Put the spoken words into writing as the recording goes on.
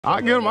I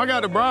get him. I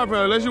got the bribe pen.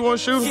 Unless you want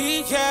to shoot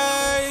him.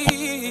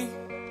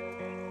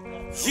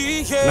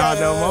 Not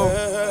no more.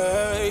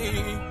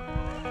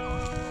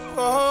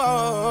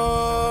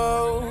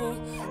 Oh,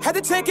 had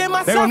to take it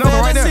myself. They gonna know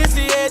right there. Since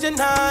the age of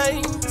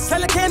 9.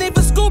 Selling candy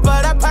for school,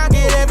 but I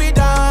pocket every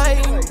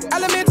dime.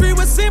 Elementary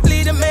was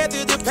simply the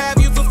method to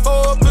have you for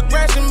forward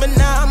progression, but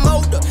now I'm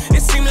older.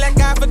 It seemed like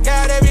I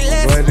forgot every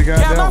lesson.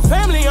 Got my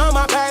family on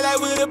my back like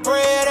with a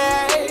bread,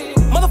 eh?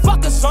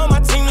 Motherfuckers on my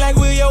team like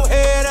with your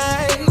head,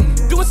 eh?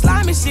 Doing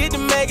slimy shit to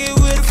make it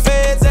with the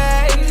feds,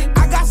 eh?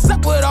 I got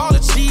stuck with all the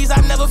cheese,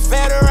 I never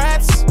fed the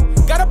rats.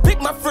 Gotta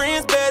pick my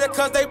friends better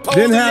cause they posed.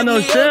 Didn't have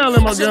no shell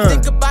in my gun.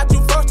 Think about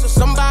you first till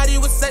somebody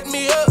would set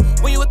me up.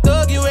 When you a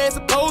thug, you ain't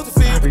supposed to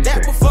feel, but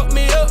that would fuck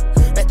me up.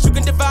 That you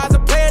can devise a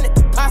plan that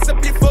could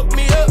possibly fuck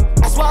me up.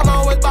 That's why I'm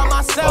always by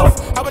myself.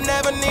 I would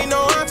never need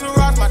no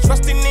entourage. My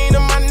trusty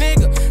Nina, my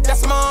nigga.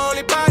 That's my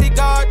only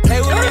bodyguard.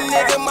 Play with me,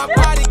 nigga, my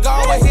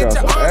bodyguard. Will hit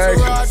your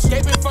entourage.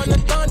 Escaping from the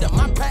thunder.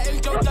 My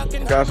patent, Joe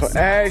ducking. Got some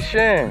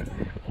action.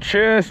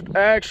 Chest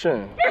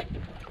action.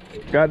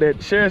 Got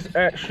that chest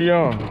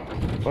action.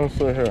 Let's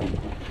see here.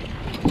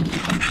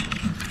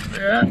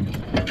 Yeah.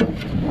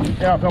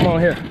 Yeah, come on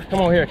here.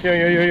 Come on here.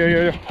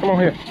 Yeah. Come on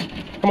here.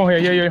 Come on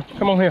here. Yeah.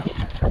 Come on here.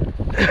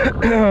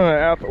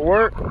 After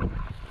work,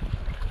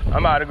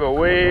 I'm about to go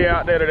way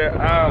out there to that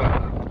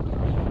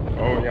island.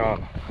 Oh, y'all.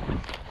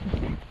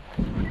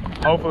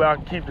 Hopefully I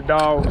can keep the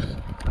dogs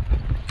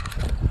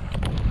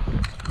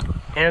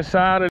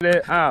inside of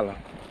that island.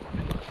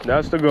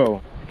 That's the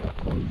goal.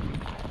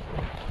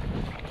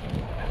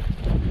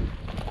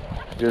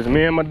 Just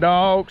me and my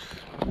dogs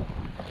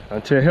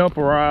until help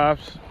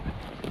arrives.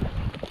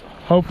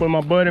 Hopefully my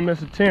buddy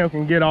Mr. Tim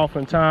can get off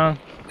in time.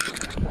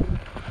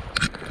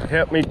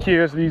 Help me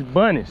kill these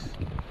bunnies.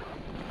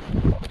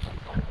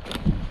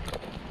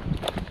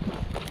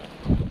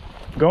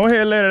 Go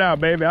ahead and let it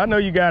out, baby. I know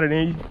you got it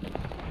in you.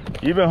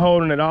 You've been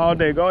holding it all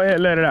day. Go ahead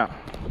and let it out.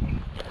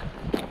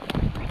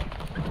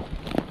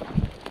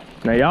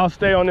 Now y'all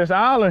stay on this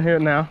island here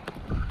now.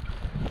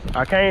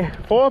 I can't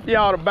force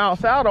y'all to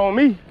bounce out on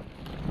me.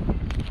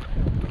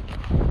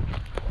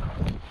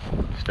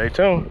 Stay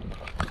tuned.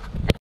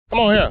 Come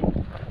on here.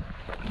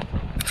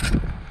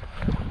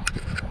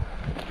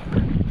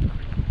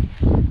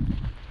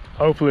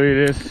 Hopefully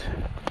this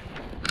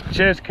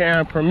chest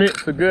cam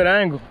permits a good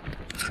angle.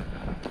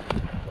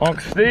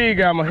 Uncle Steve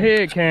got my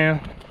head cam.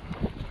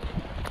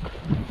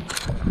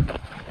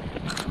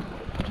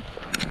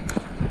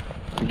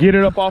 Get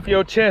it up off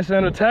your chest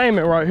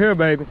entertainment right here,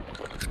 baby.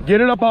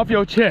 Get it up off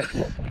your chest.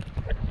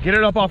 Get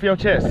it up off your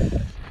chest.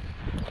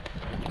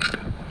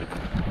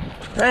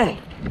 Dang,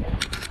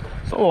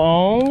 it's a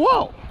long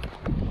walk.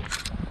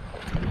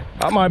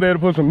 I might be able to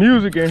put some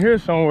music in here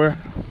somewhere.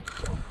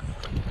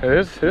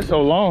 It's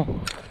so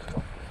long.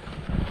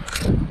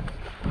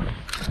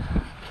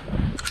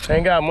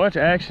 Ain't got much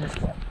action.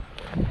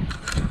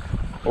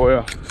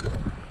 Well,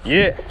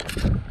 yeah.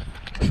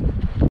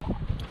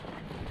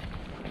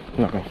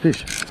 I'm not gonna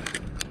fish.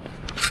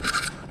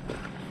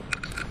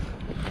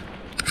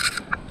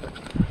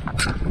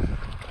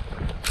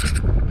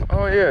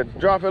 Oh yeah,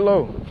 drop it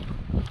low.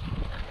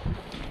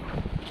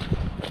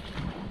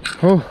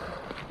 Oh.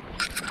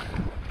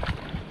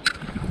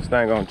 This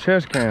thing on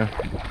chest cam.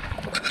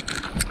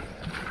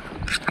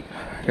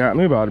 Got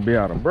me about to be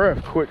out of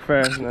breath quick,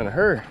 fast, and in a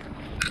hurry.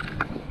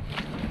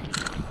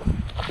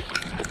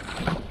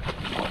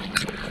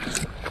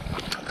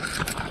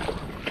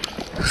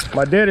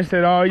 My daddy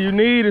said all you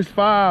need is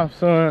 5,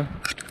 son.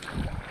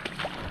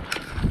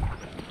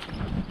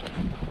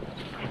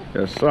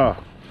 Yes, sir.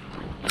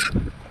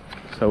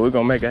 So we're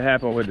gonna make it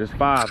happen with this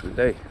 5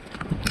 today.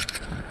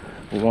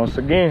 Once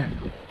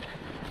again,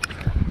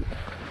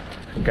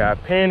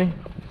 got Penny,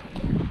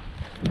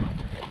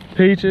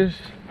 Peaches,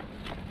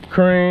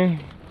 Cream.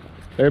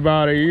 They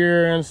about a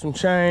year and some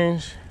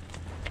change.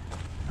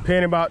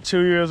 Penny about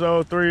 2 years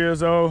old, 3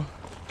 years old.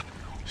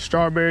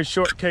 Strawberry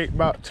Shortcake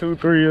about 2,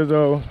 3 years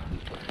old.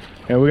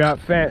 And we got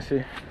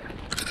Fancy.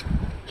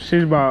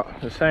 She's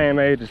about the same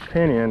age as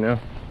Penny in there.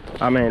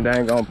 I mean,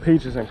 dang on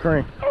Peaches and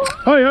Cream.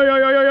 Hey, yo.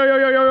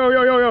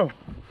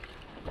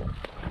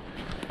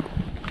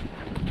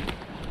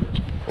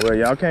 Well,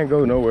 y'all can't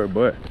go nowhere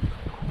but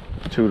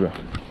to the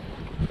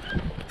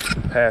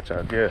patch,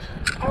 I guess.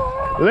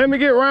 Let me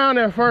get around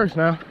there first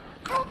now.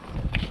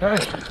 Hey,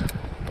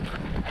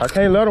 I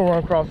can't let him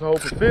run across the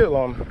open field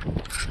on me.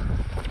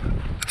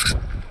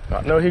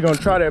 I know he gonna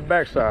try that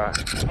backside.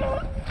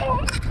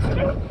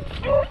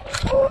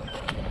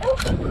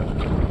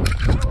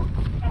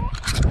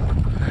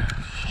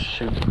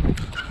 Shoot.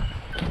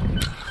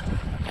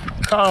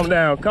 Calm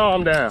down,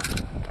 calm down.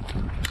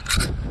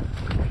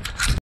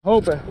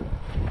 Hoping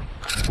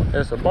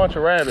there's a bunch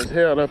of rabbits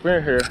held up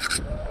in here.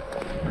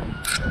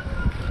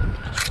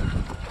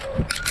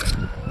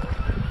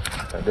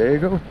 Now, there you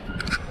go.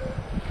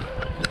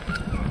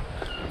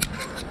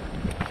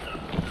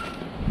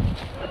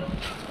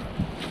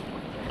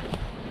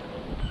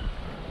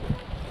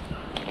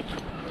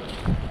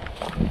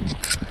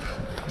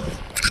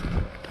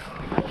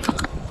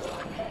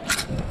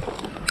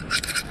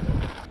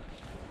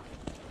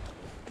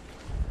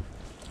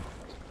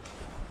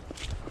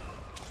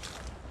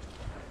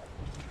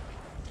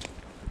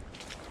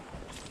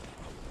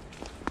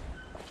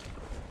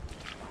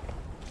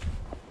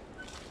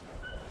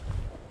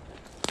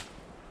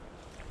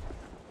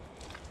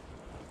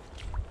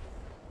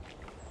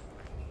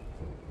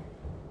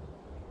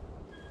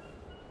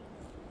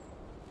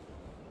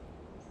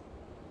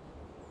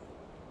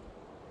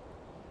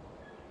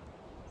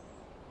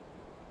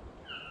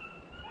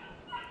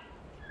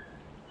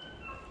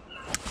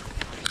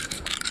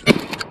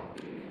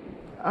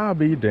 I'll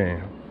be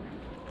damned.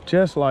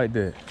 Just like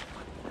that.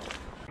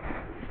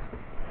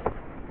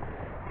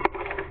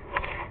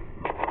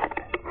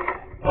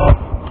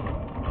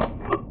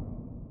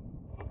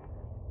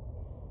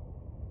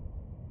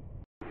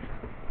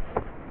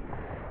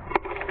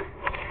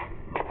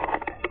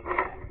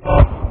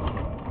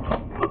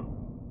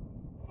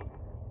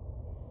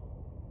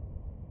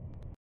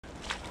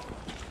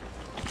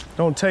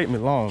 Don't take me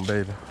long,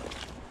 baby.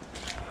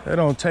 That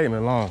don't take me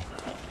long.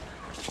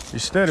 You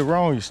study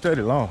wrong, you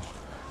study long.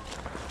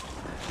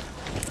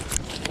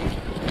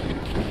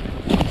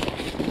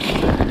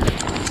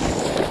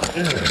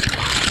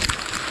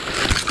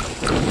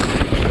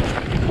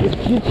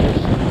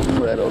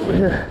 Right over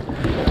here.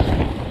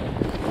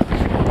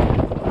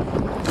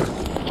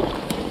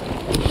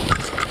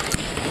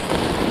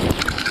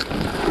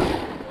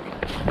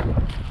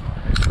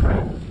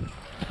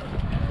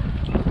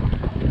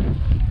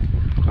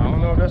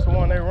 That's the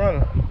one they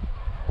running.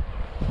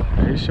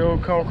 They sure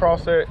come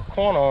across that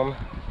corner on me.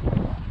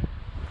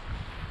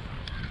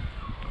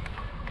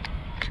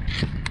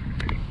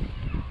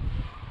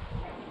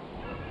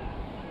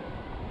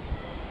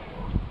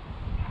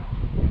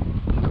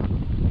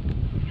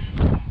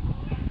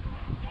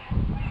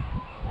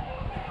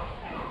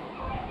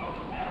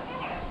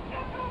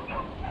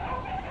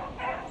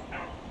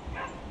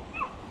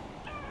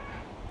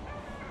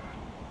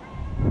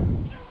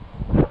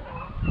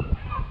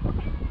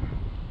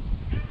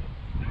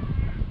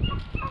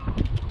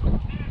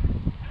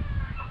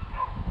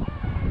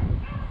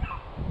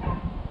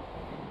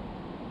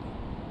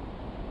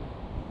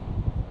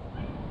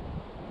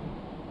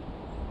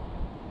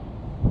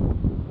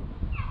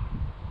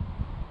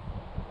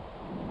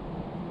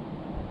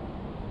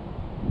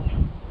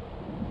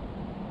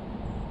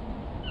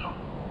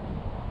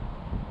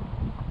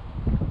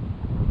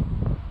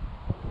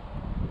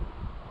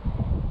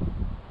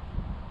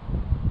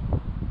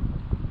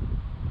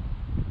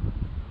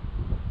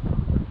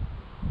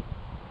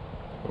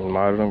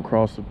 Might have done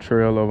crossed the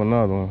trail of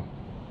another one.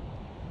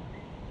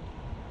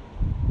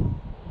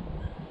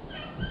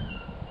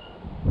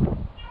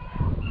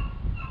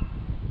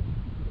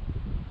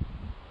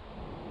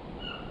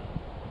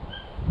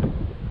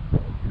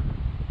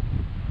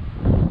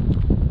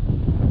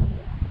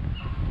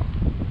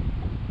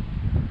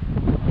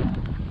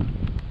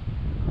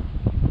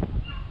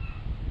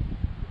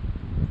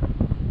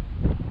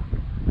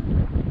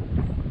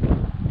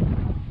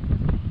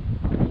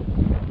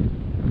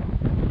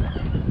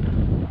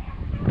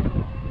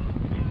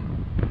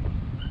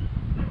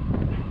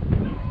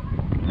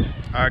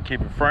 I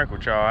keep it frank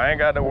with y'all. I ain't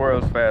got the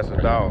world's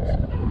fastest dogs.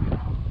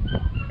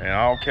 And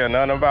I don't care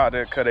nothing about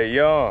that because they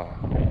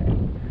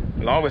young.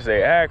 As long as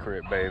they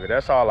accurate, baby.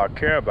 That's all I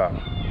care about.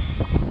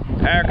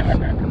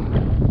 Accuracy.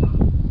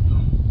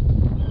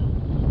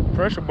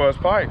 Pressure bust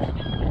pipes.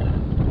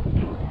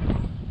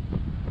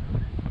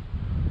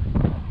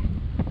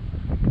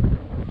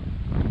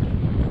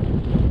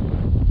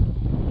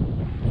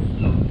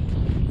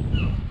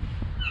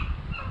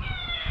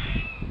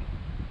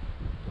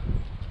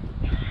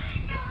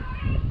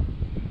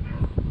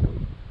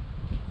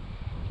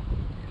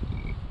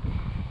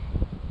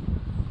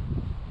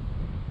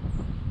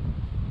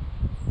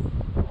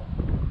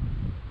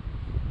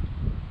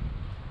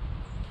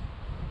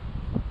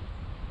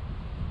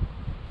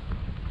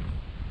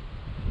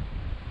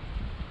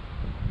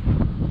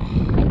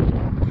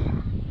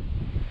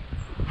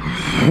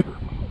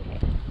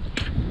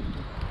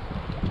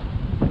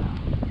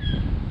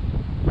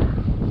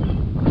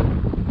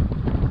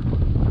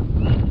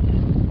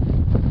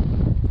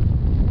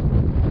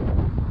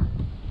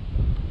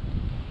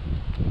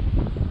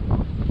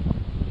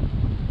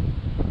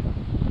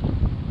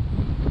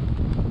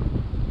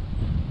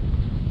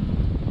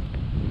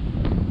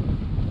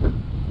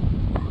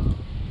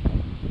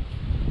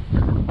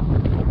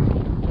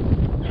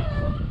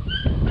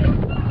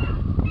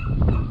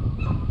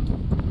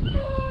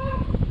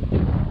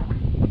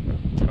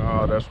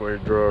 That's where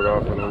he drug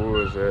off in the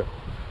woods at.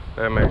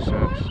 That makes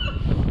sense.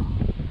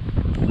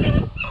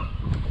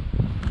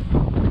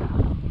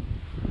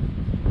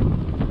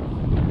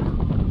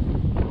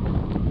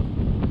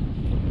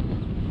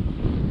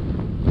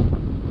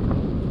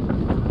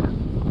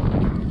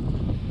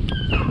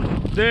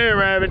 Dead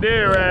rabbit,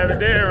 dead rabbit,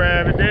 dead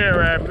rabbit, dead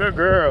rabbit. Good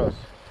girls.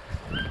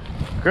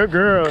 Good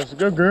girls,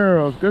 good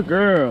girls, good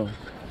girls.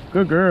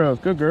 Good girls,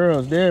 good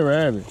girls, dead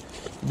rabbit.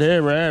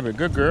 Dead rabbit,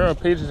 good girl,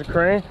 peaches and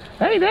cream.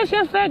 Hey, that's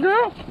your fat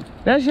girl.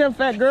 That's your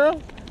fat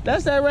girl.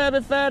 That's that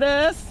rabbit fat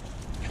ass.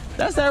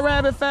 That's that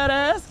rabbit fat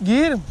ass.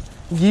 Get him,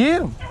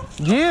 get him,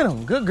 get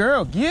him. Good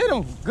girl, get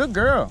him, good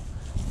girl.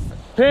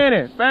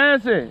 Penny,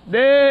 fancy,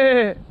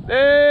 dead,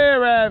 dead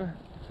rabbit,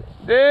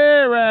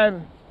 dead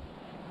rabbit.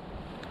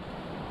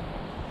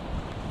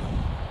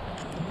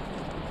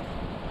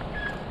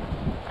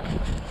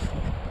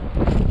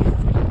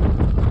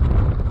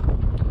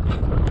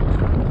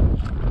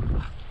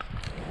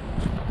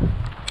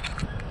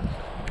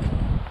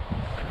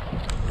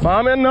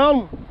 Find me another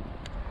one.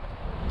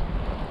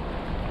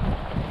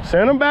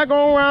 Send them back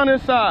on around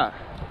this side.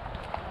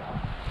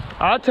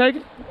 I'll take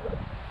it.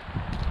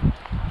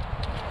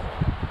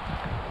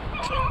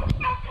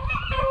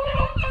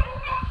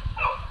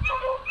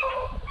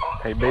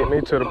 He beat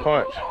me to the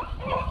punch.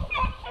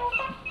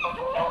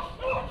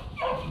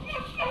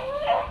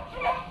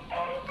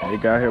 He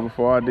got here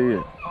before I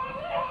did.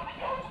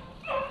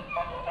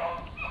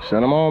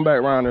 Send him on back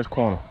around this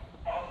corner.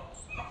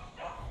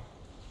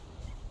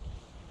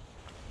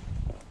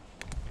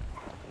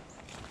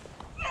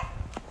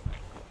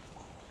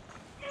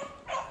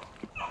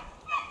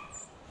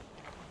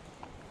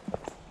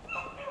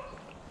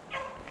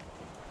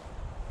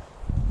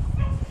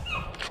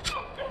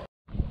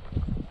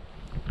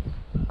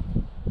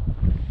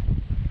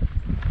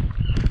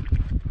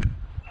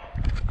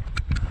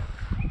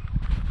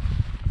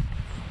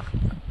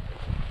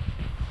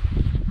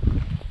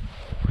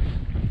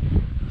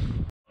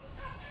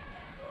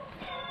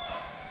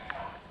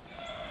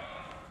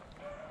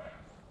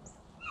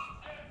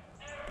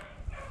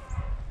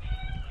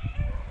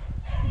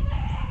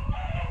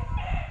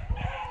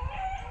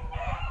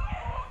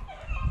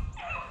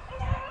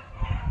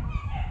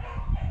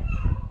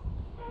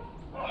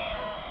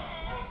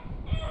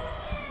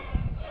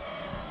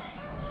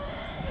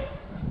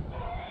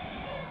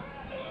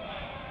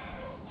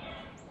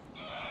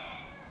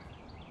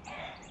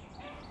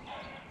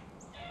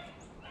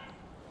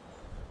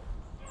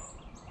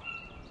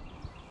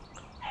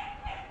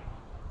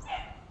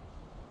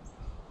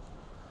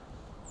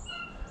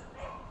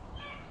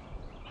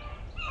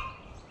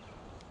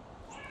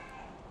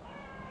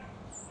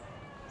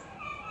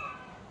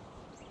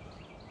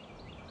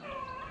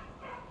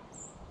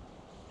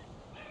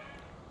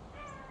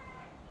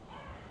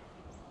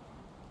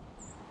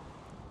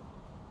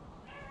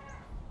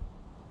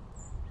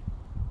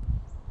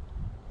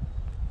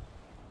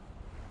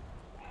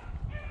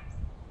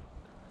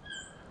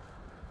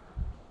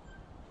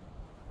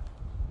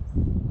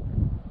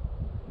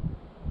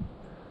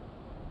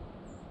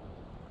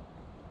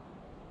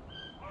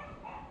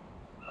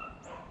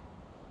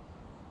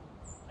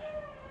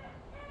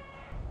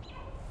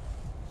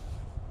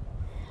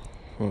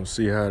 We'll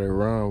see how they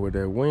run with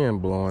that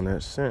wind blowing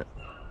that scent.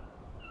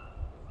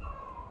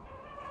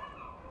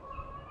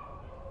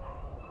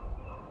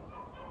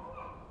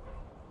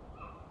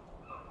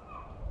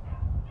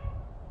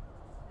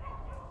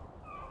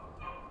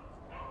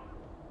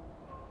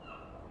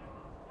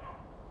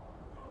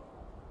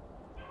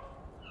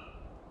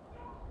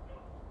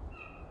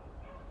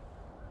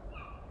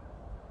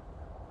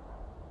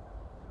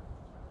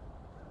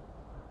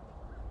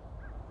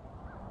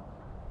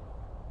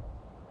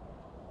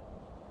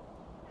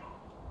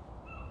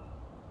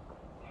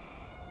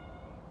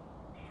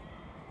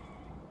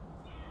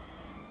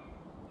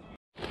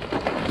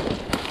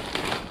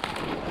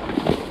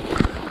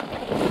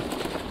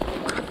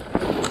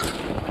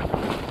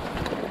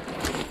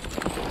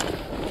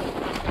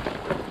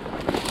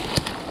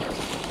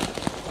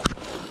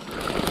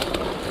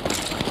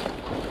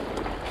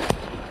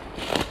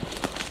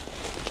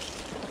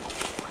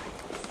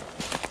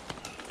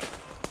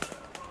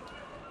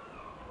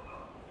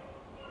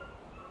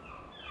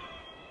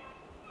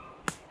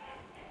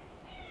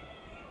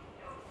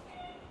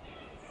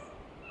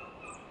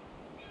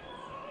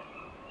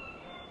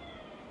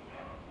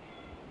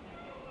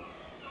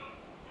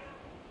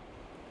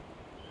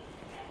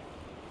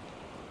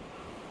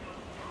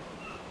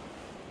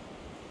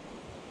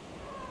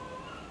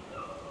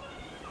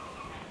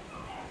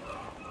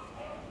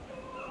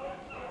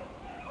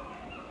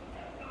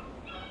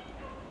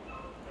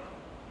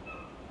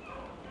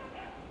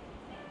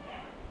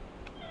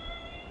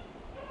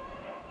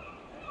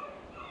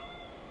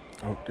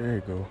 Oh, there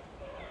you go.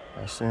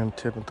 I see him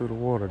tipping through the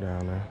water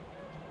down there.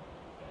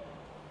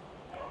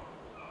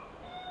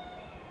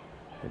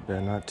 He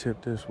better not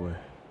tip this way.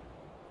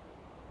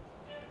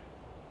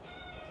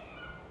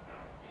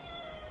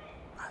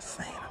 I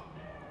seen him.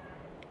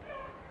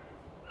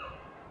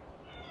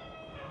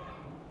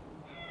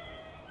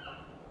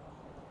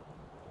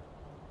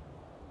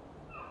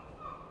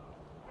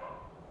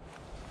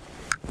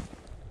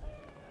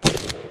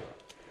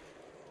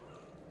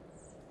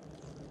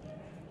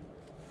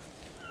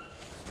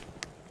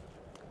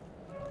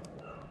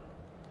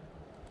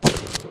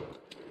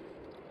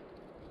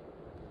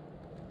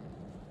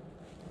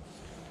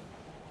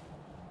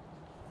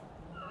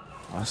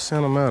 I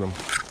sent him at him.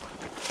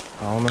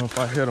 I don't know if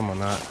I hit him or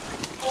not.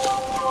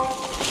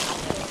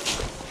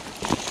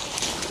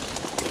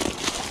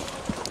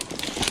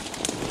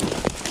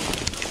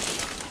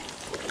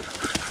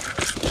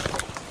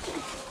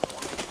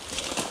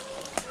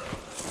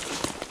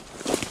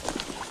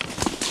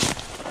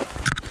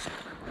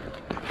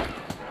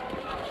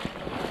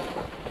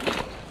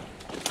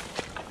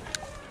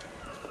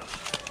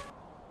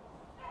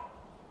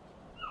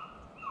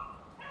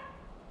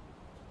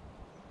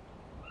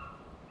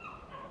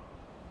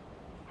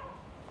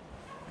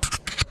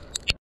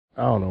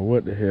 I don't know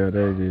what the hell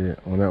they did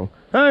on that one.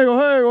 Haggle,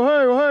 haggle,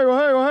 haggle, haggle,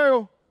 haggle,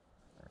 haggle.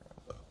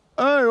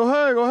 Haggle,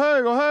 haggle,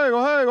 haggle,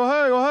 haggle, haggle,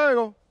 haggle,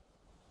 haggle.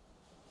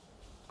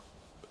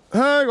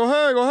 Haggle,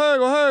 haggle,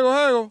 haggle, haggle,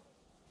 haggle.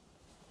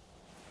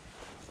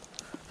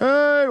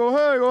 Haggle,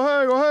 haggle,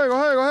 haggle, haggle,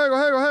 haggle, haggle,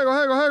 haggle, haggle,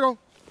 haggle, haggle.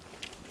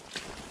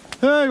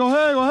 Haggle,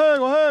 haggle,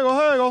 haggle, haggle,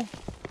 haggle.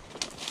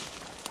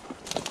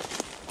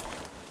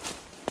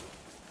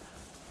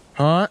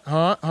 Hunt.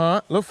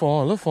 Look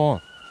for him, look for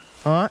him.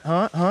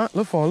 Hunt.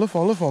 Look for him.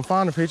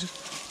 Find the peaches.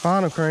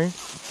 Find the cream.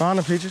 Find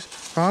the peaches.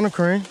 Find the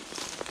cream.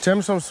 Tell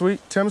me something sweet.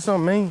 Tell me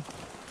something mean.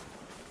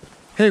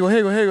 Here you go.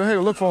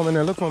 Look for him in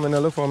there. Look for him in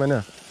there. Look for him in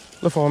there.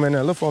 Look for him in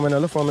there. Look for him in there.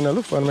 Look for him in there.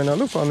 Look for him in there.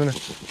 Look for him in there.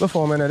 Look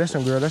for him in there. That's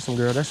some girl. That's some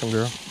girl. That's some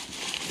girl.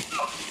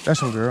 That's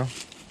some girl.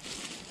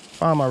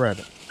 Find my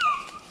rabbit.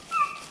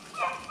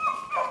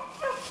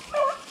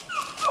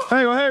 Here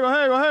you go. Here you go.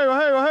 Here you go. Here you go.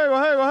 Here you go.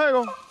 Here you go. Here you go. Here you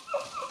go.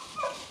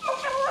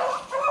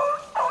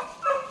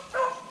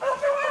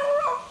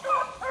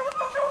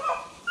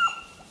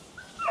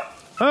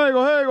 Here you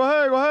go, here you go,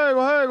 here you go, here you go,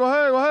 here you go,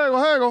 here you go, here you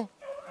go, here you go.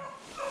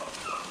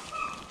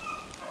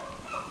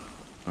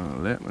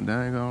 Let my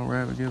dang on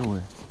rabbit get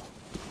away.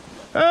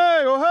 Here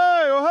you go,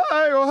 here you go,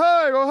 here you go,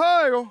 here you go,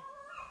 here you go.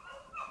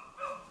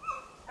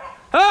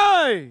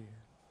 Hey!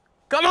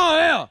 Come on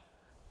here!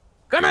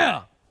 Come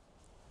here!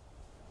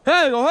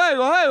 Here you go, here you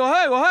go, here you go,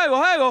 here you go, here you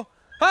go, here you go.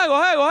 Here you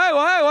go, here you go,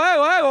 here you go, here you go,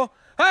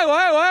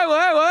 here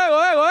you go,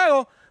 here you go.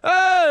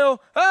 Here you go, here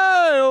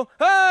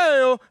you go, here you go,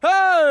 here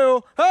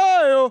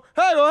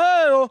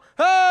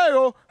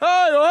you go,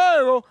 here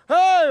you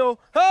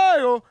go, here you go,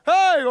 here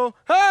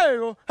you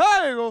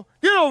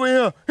go. Get over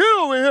here.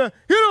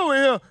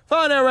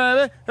 Find that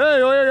rabbit. Here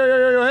you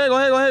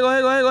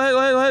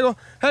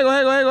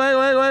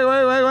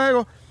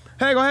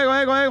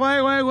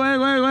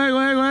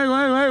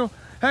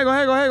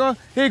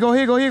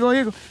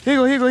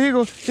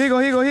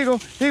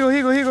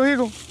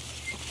go.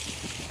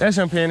 That's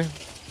him, Penny.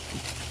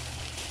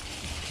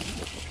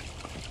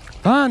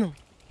 Find him.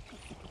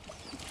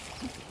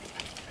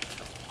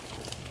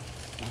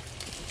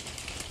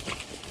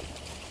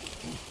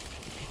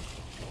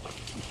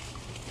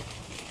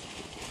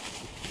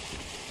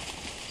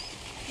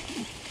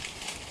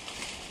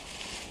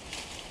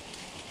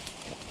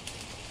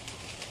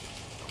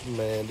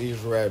 Man,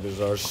 these rabbits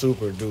are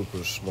super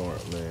duper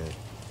smart, man.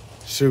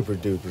 Super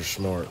duper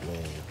smart,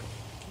 man.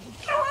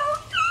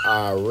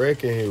 I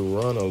reckon he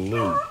run a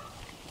loop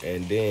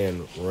and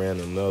then ran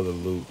another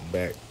loop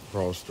back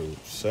across the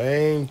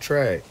same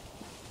track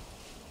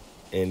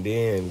and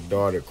then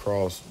darted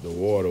across the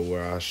water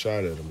where I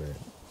shot at him at.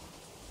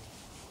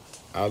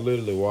 I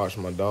literally watched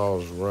my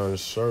dogs run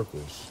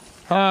circles.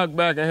 Hog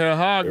back in here,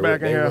 hog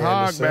back.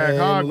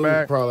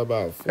 Probably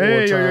about 4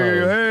 times.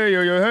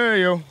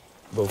 Hey, yo.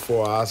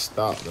 Before I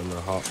stopped them and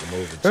hopped them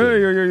over to Hey,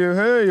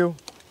 yo.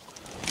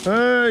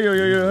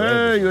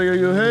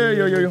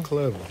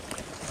 Clever.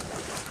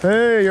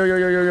 Hey, yo.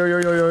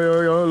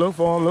 Look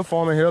for him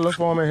in here. Look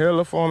for him in here.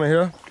 Look for him in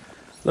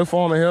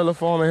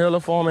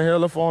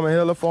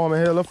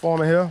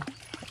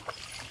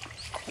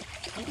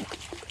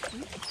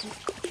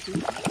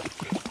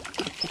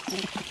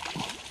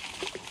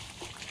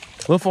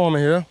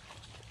here.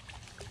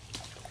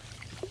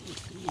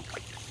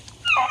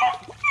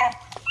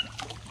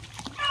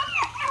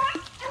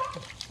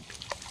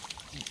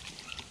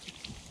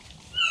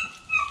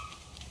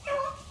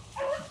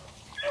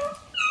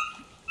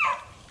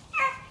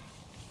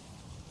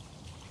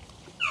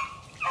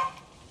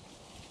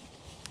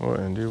 What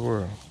in the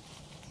world?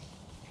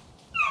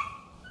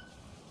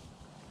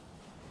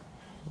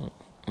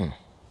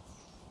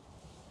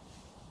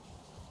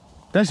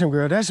 That's some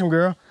girl.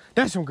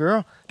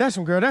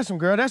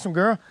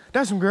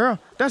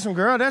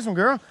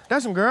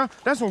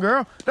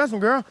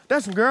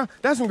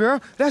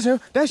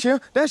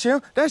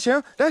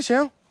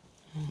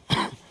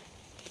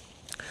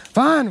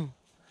 Find him.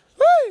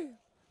 Whee!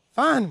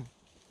 Find him.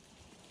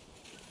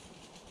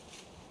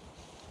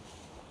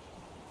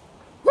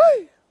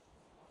 Whee!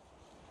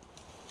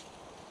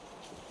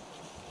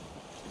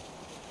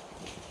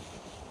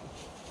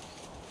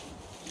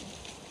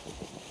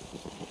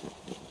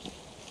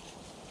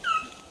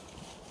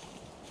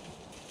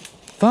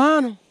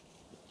 Find him.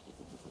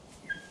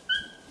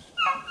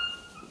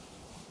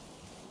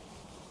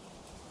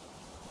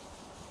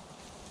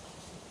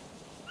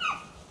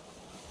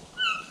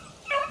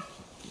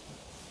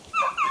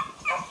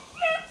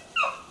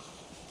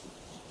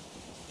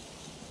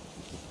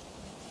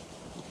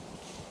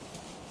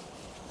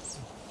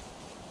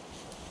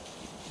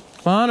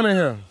 Find him in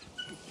here.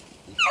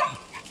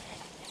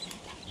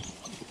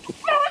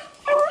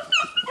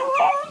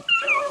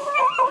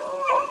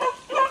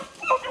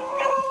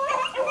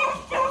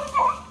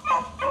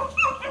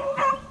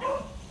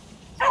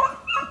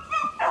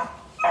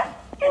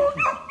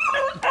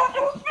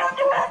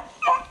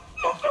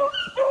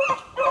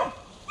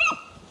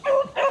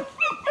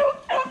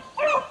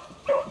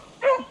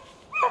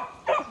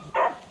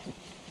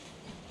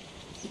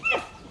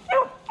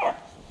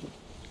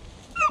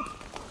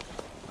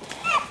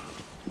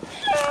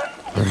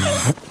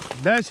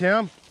 That's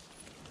him.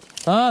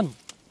 On.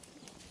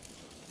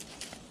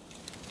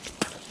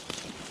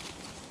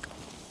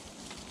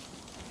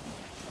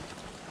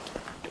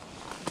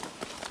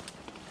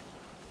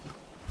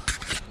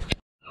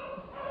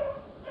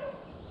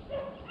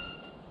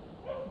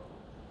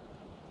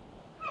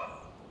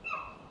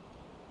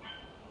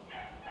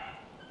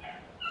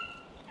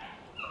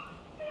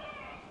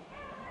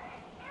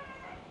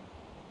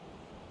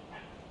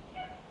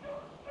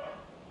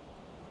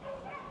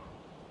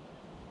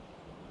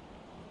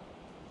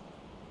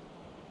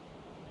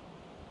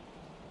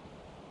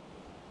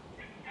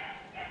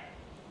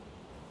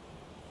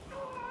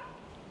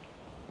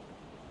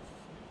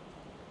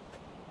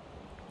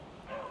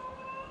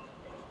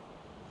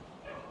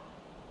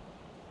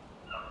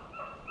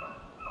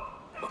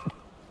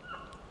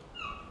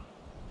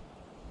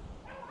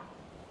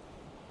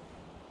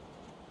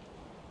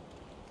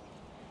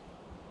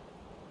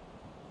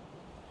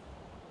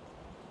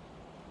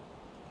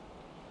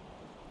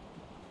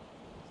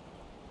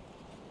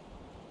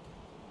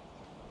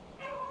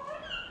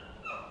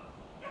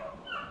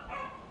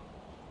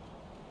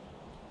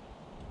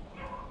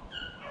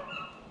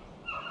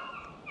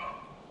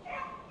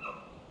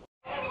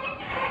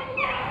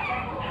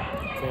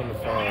 come to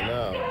find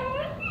out,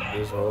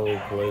 this whole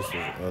place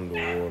was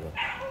underwater.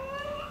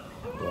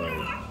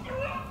 Like,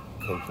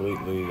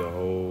 completely, the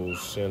whole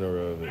center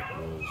of it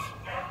was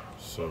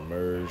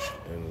submerged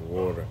in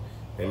water.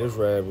 And this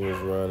rabbit was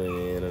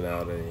running in and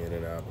out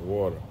the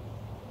water.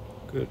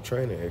 Good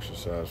training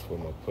exercise for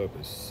my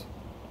puppies.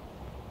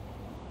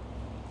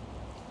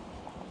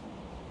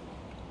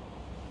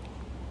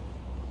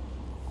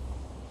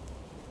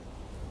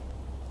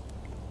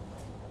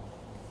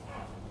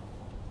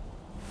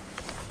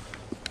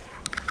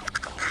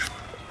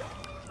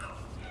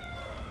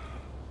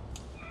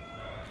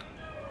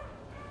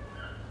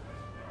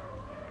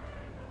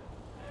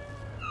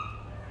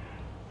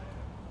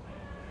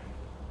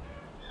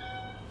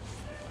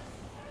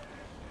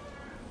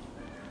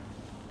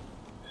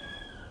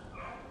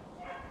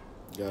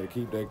 Gotta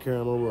keep that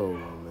camera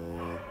rolling,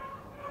 man.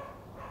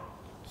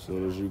 As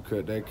soon as you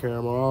cut that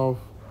camera off,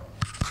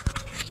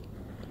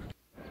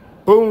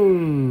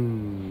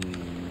 boom!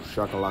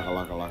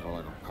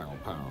 Shaka-laka-laka-laka-laka,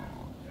 pow-pow.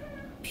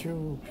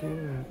 Pew,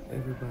 pew,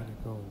 everybody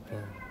go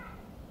down.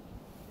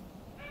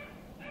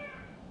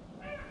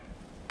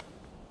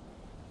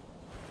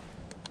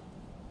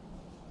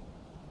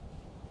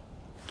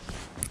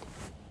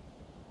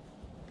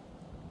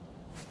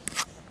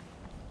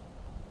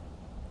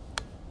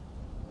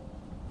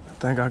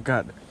 I think I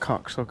got the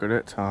cocksucker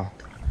that time.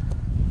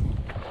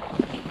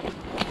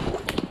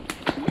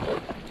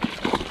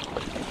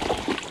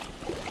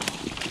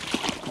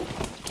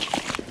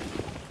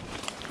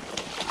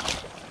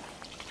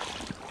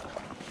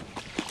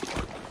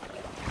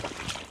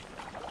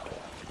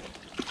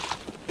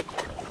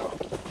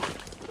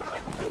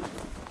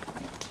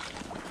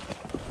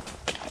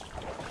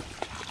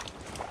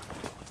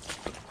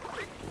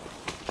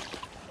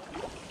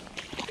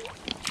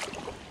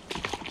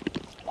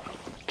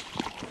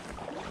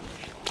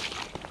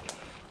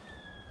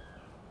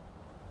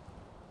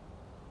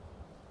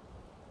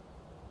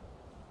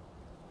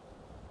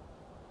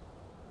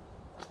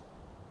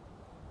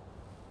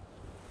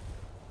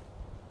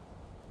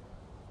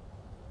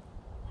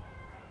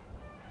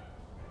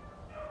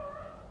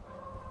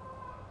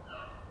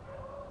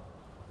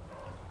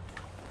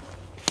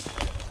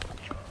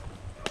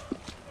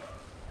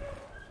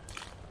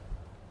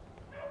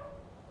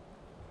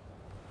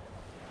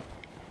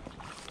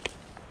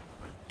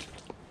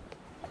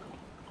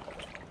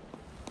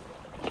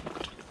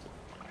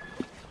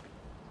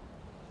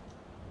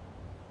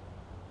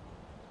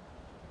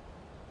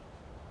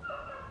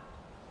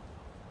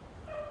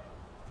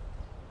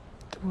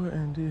 What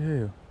in the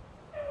hell?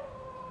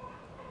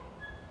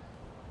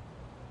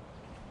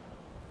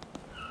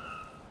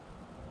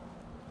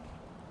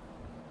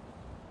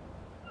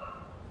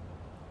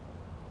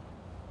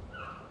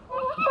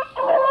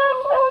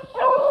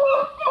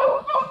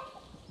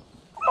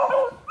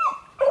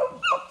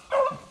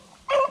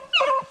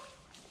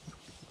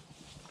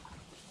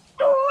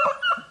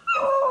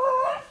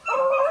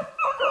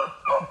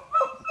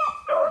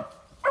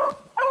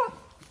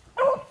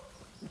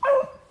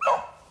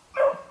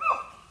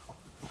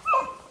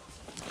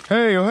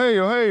 Hey yo, hey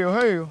yo, hey yo,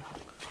 hey yo.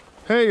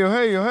 Hey yo,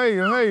 hey yo, hey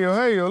yo, hey yo,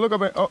 hey yo. Look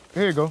up at, oh,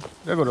 here you go.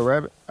 There go the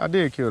rabbit. I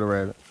did kill the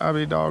rabbit. I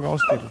be doggone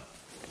sticky.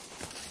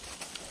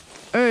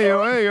 Hey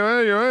yo, hey yo,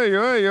 hey yo, hey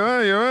yo, hey yo,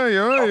 hey yo, hey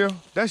yo, hey yo.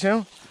 That's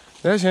him.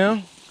 That's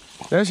him.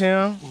 That's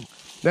him.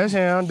 That's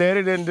him.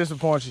 Daddy didn't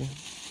disappoint you.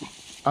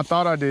 I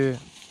thought I did.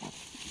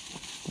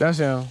 That's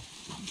him.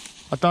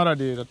 I thought I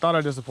did. I thought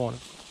I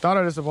disappointed. Thought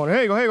I disappointed.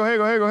 Hey go, hey go, hey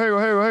go, hey go, hey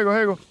go, hey go, hey go,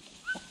 hey go.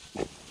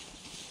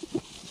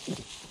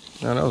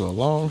 Man, that was a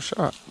long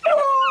shot.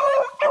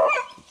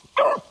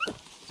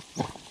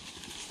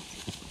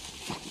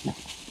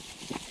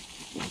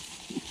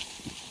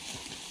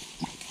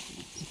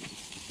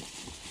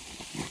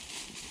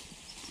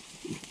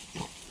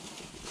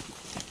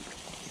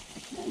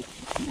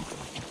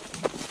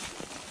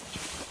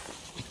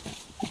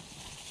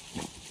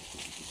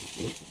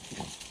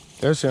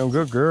 That's him.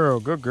 Good girl.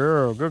 Good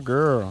girl. Good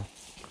girl.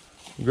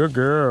 Good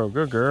girl.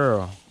 Good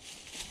girl.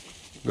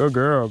 Good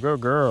girl. Good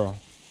girl.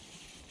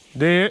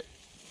 Dead.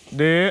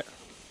 Dead.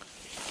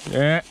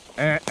 Good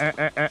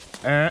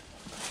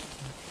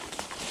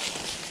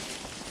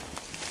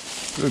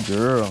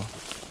girl.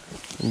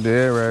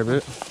 Dead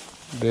rabbit.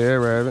 Dead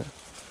rabbit.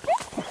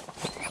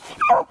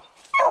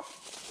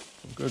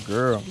 Good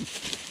girl.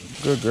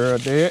 Good girl.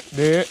 Dead.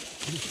 Dead.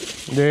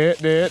 Dead.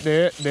 Dead.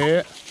 Dead.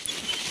 Dead.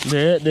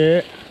 Dead.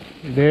 Dead.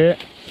 Dead.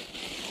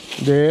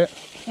 Dead.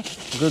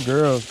 Good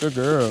girls. Good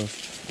girls.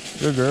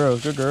 Good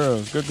girls. Good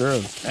girls. Good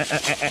girls.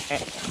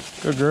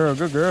 Good girl.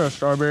 Good girl.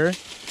 Strawberry.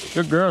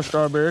 Good girl.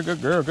 Strawberry.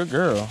 Good girl. Good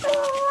girl.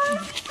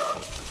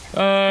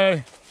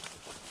 Hey.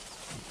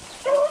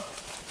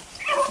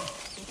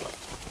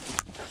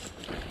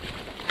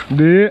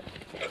 Dead.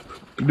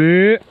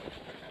 Dead.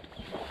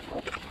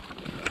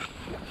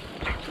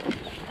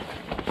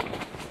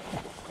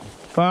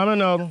 Find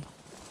another.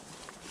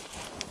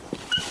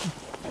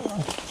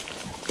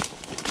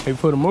 They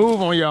put a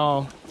move on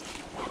y'all.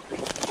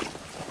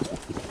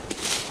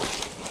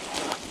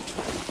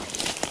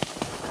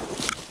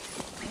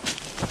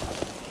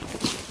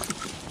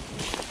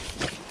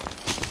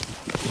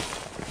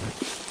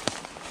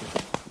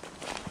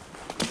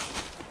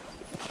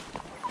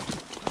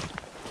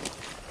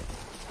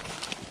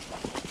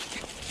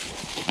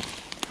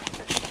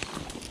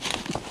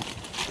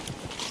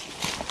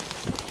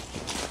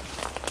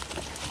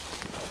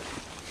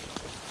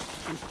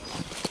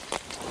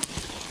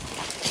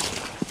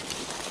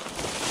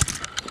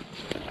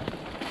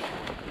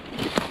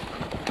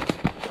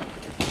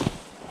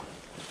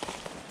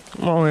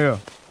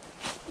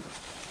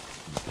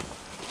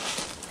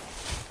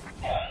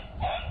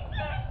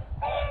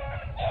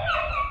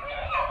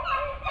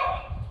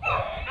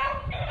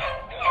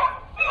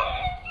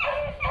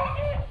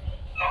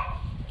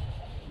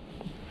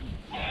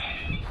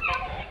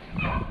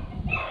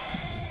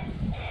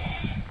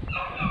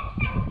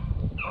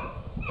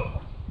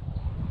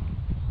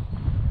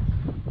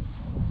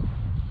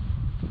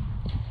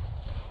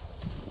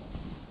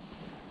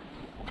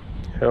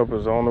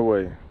 Helper's on the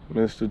way,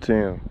 Mr.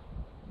 Tim.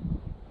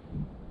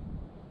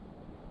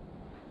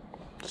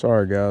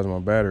 Sorry guys, my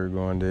battery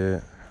going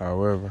dead,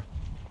 however.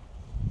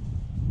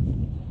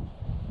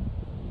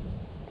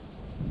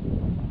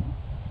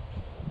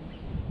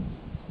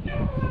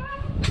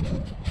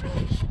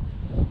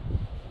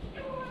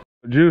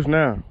 Juice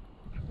now.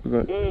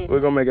 We're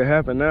gonna make it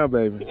happen now,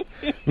 baby.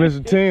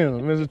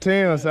 Mr.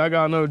 Tim said I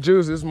got no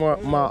juice. This is my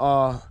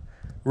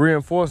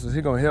reinforcers.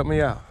 He gonna help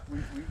me out.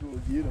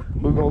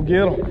 We're gonna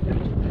get him.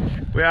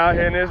 We out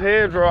here in this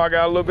hedgerow. I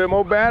got a little bit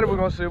more battery. We're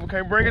gonna see if we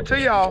can't bring it to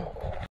y'all.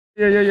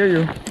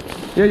 Yeah.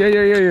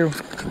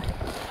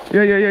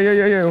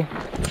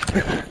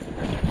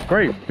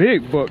 Great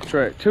big buck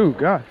track too.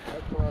 God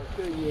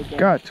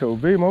to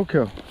be more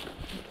careful.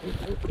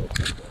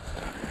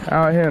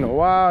 Out here in the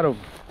wild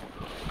open.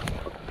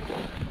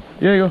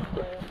 Yeah, you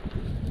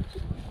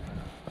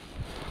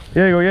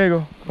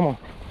go.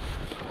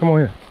 Come on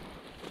here.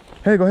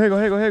 Here you go.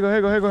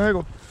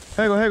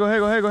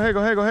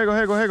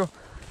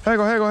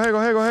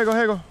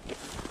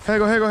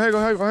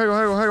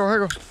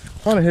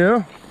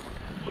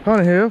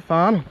 Honey here,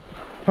 find him.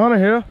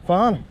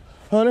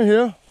 Honey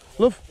here,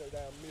 look.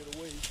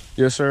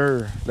 Yes,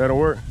 sir. That'll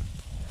work.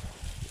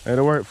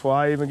 Before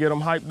I even get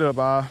them hyped up,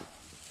 I'll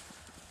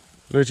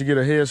let you get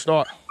a head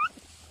start.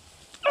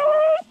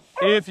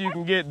 If you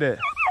can get that.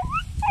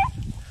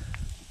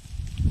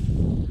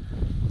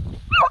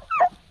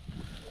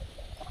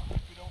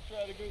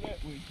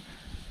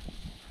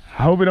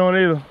 I hope you don't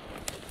either.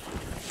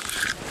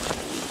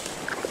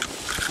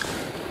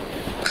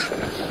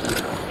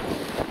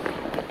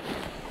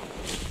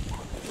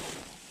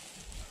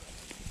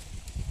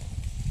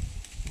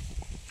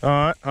 All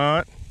right.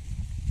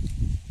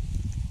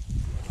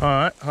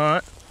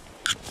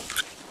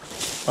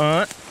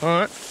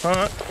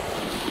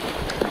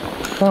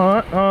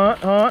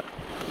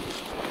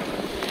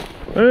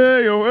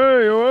 Hey yo.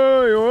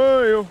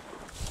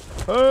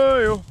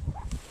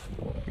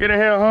 Get in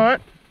here,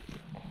 Hunt.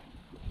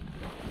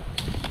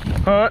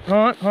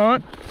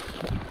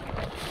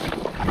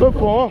 Look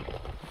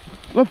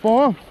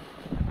for him.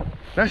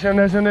 That's him.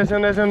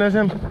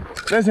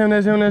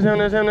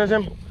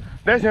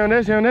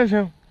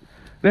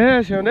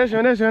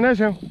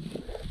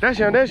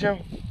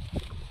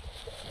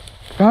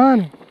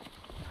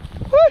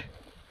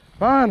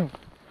 Find him.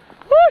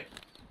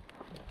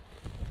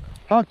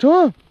 Talk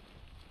to him.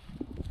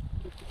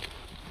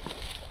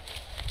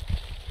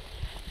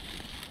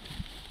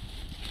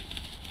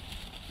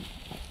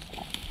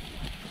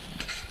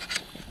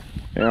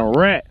 And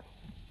rat.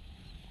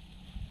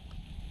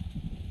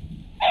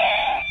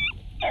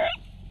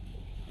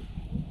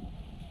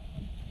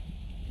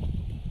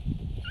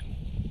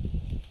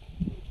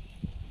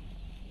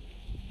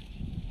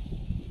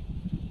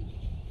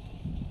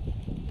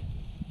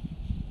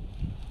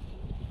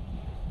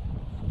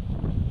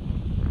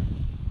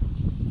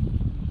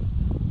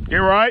 Get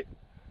right.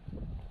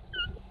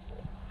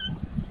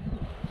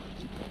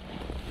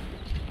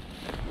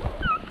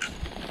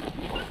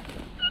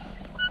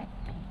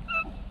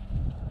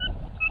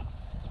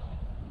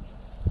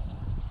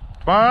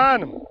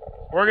 Find him.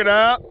 Work it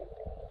out.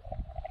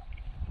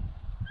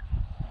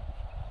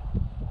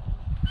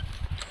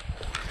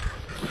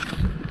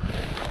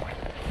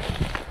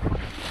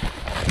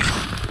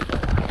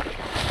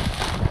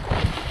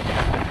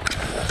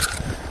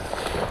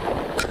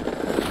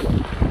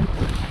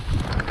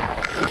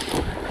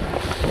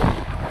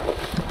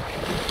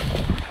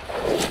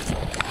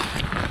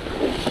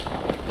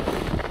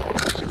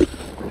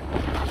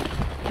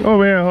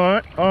 Over here,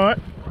 Hunt.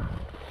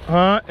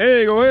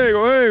 There you go.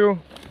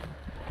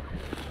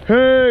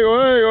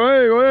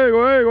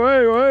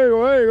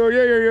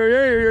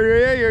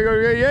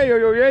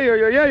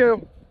 Yeah.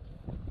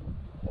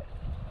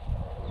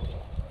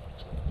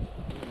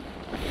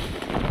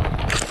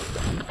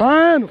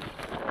 Find him.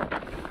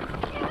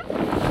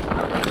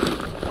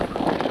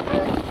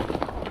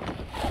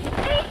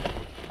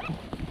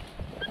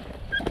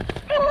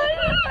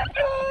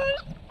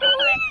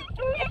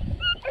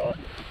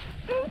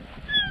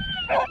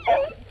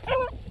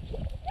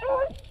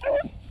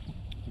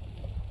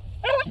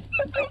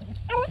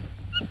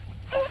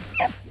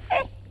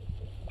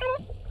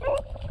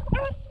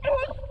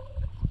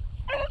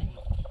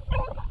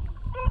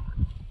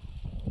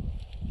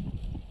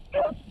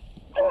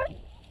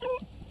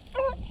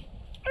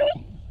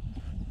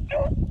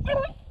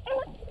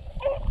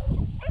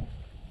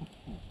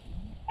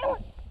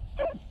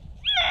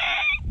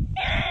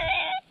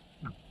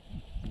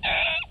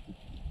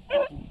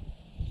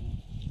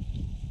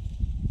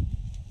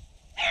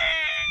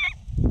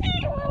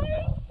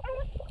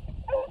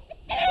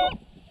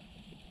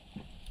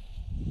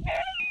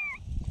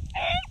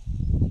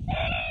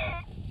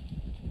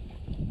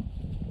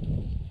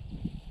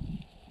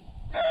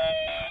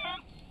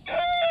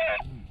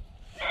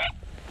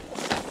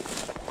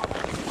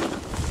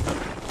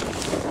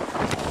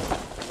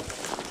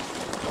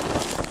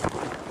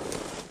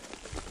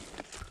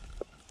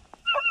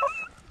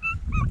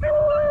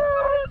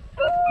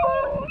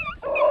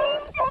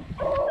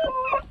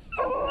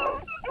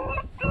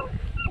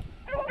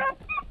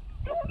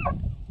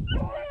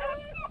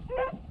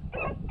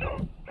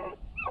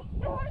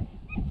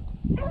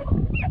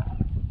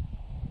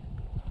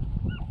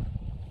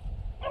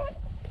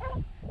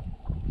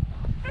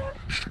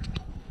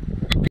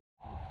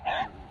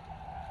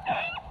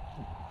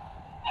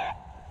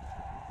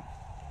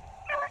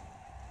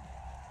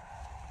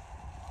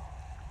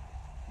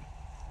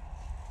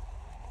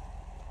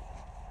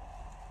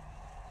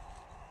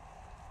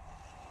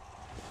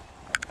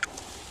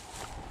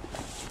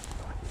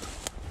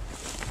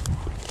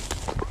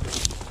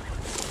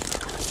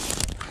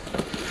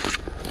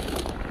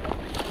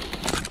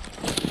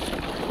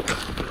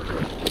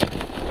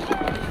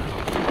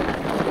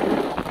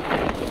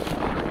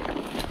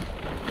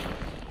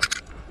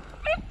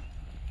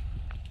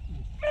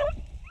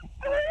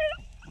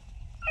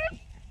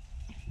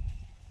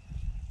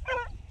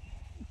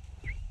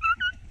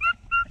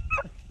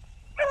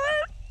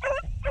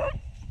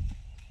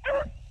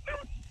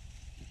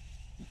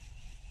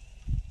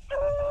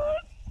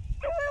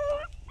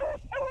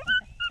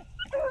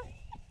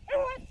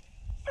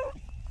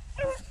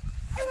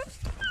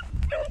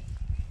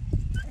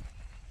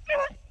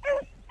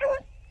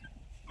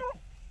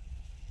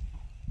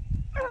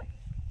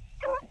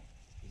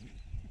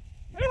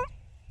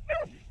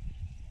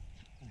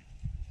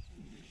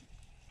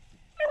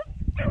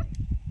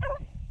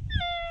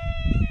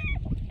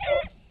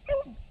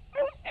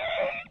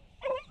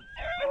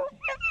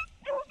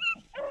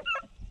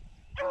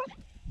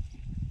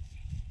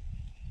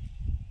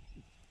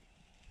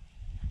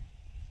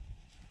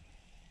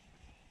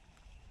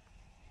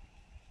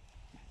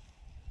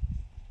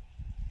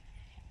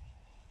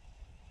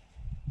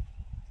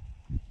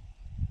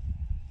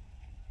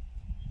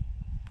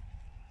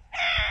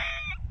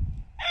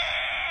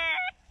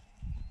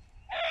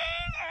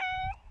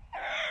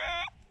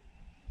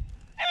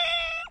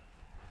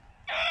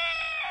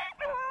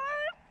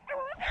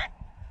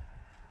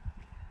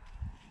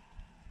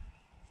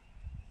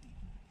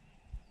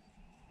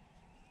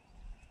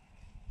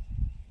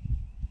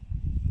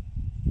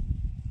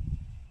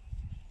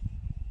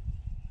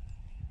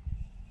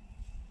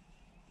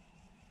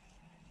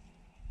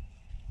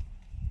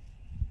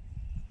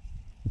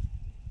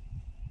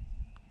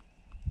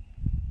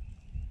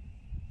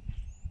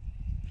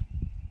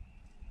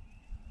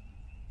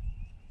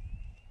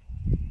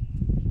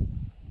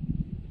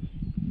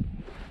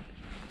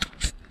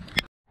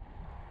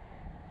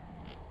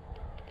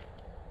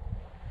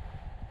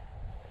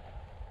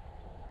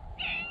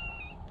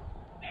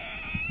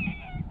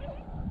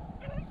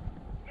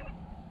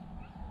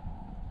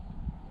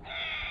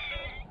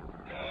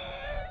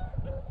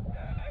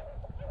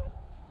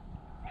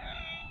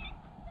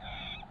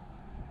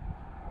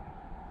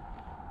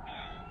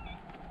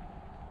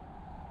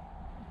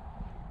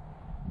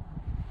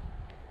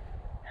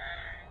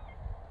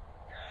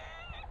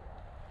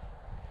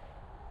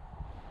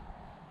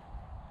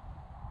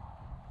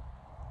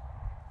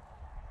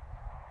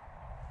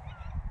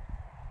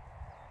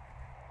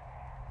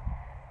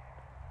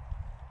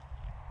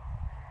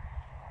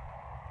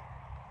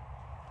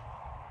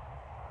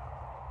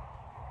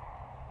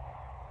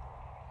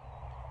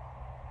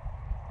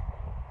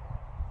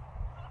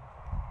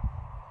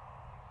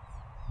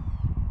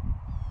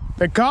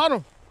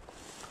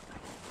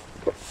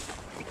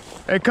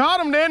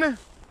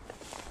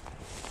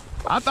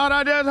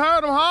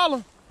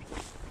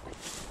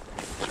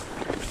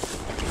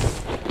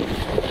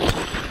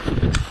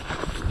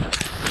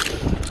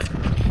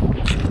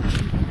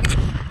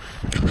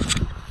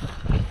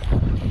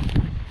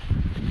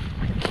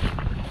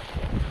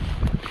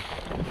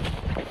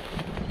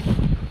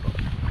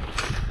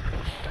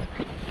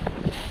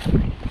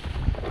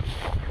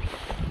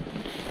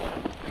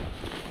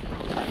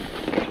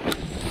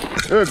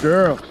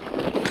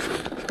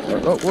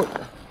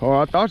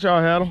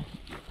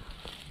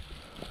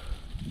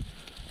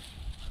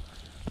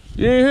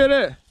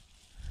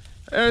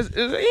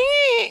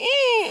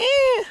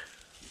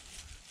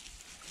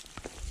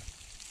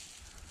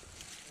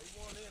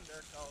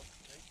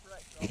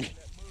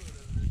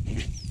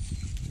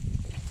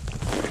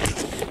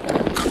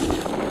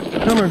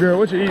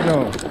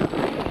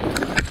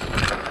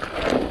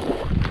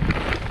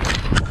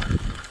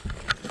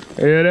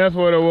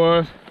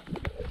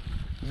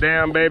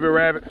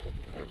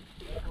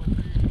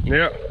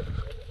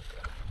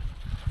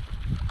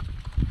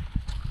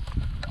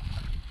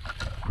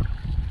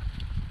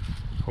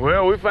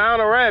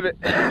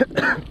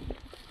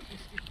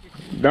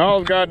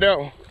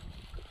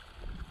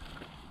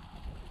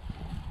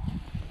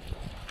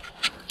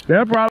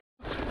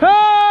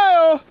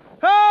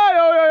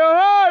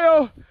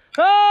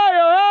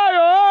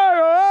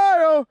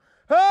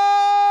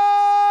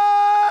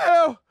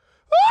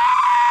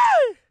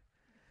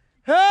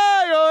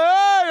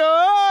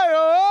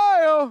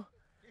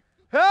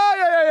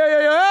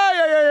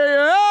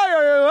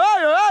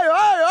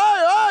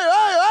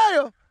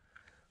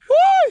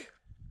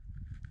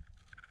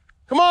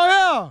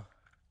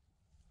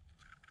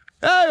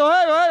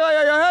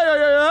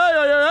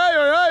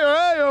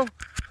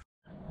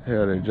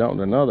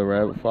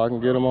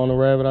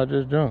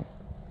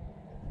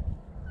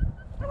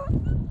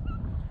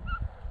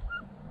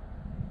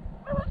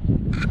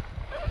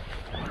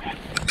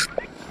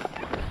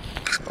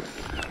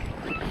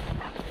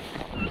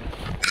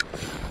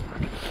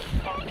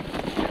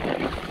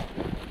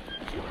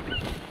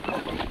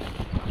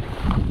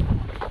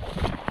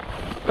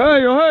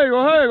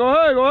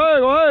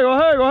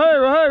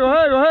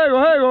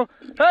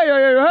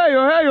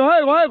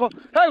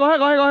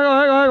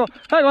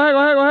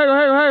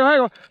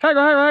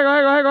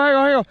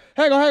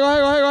 hang on, hang on,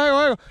 hang on, hang on, hang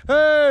on, hang on.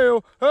 Hey, hey,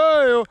 hey,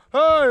 hey,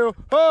 hey,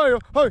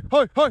 hey,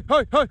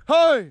 hey, hey, hey,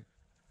 hey.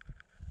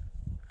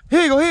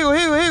 Here you go, here you go,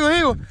 here you go, here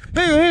you go,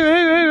 here you go,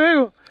 here you go, here you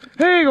go,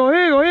 here you go,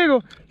 here you go, here you go.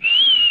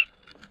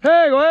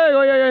 Hey, go, hey,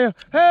 go, yeah, yeah, yeah.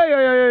 Hey,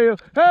 yeah, yeah, yeah, yeah.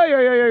 Hey,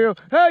 yeah, yeah, yeah, yeah.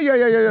 Hey, yeah,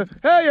 yeah, yeah, yeah.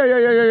 Hey, yeah, yeah,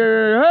 yeah, yeah,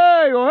 yeah.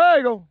 Hey, go, hey,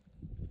 go.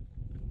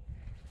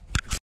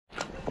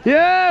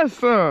 Yes,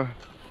 sir.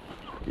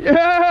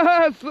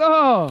 Yes,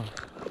 sir.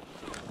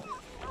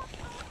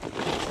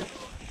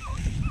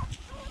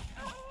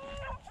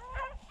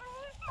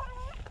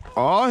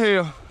 Oh,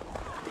 hell.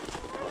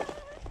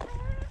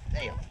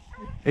 Damn.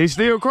 He's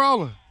still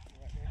crawling.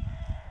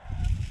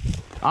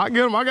 I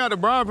get him. I got the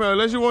briar pin.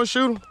 Unless you want to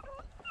shoot him.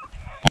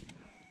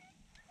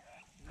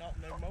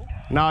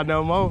 Not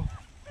no more.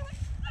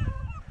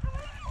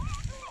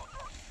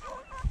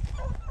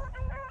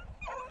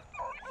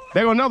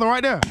 There go another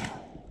right there.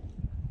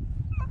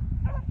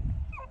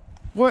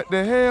 What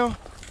the hell?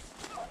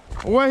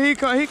 Where he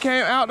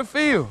came out the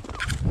field.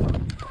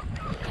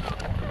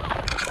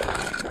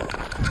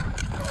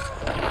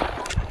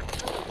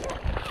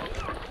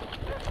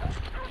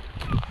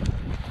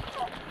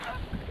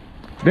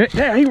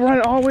 Damn, he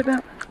running all the way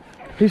down.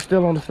 He's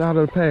still on the side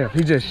of the path.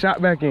 He just shot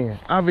back in.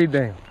 I'll be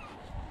damned.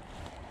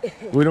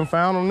 We done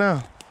found him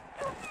now.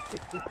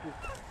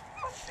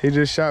 He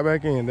just shot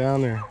back in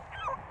down there.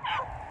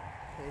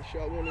 Ain't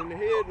shot one in the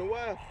head in a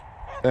while.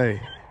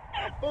 Hey.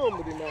 I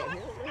fumbled him out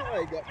here. I don't know how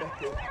he got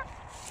back up.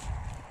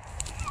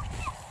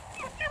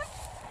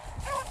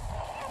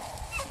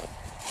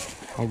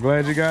 I'm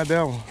glad you got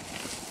that one.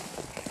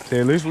 See,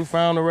 at least we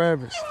found the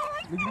rabbits.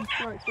 Look at these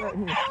stripes right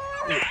here.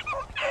 Look.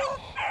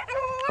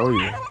 Oh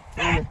yeah.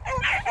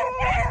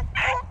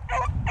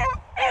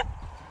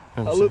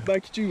 I look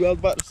back at you, I was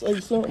about to say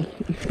something.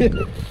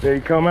 There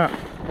you come out.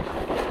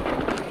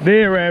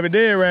 Dead rabbit,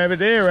 dead rabbit,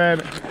 dead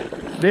rabbit.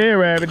 Dead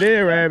rabbit,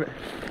 dead rabbit.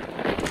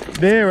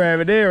 Dead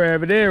rabbit, dead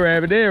rabbit, dead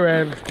rabbit, dead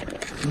rabbit.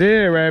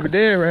 Dead rabbit,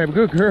 dead rabbit.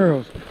 Good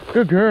girls.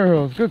 Good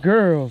girls, good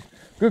girls.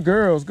 Good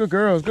girls, good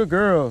girls, good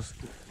girls.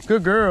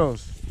 Good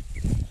girls.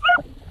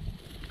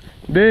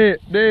 Dead,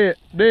 dead,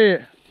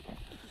 dead.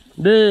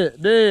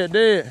 Dead, dead,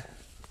 dead.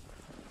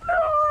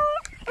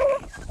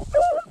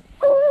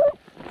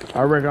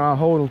 I reckon I'll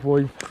hold him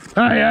for you.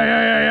 Hey, hey, hey,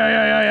 hey,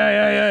 hey,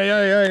 hey,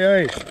 hey, hey,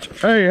 hey, hey,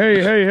 hey,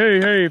 hey, hey, hey,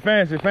 hey, hey,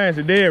 fancy,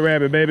 fancy, dead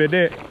rabbit, baby,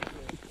 dead.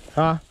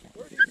 Huh?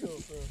 Where did he come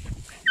from?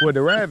 What,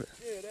 the rabbit?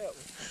 Yeah, that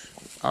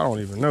one. I don't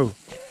even know.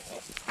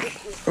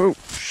 Oh,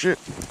 shit.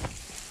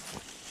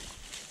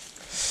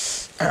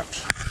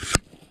 Ouch.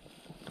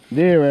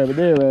 Dead rabbit,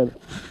 dead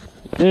rabbit.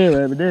 Dead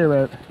rabbit, dead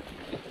rabbit.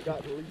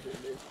 Got to leave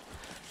it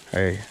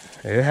there. Hey,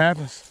 it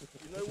happens.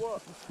 You know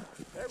what?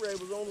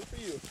 rabbit was on the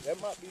field.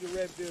 That might be the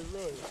rabbit that's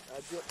running. I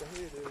jumped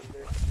ahead of him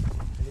there,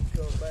 and he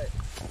come back.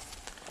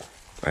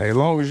 Hey, as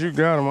long as you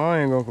got him, I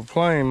ain't gonna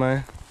complain,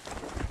 man.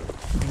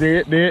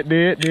 Dead.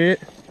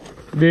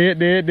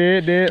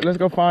 Let's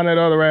go find that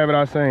other rabbit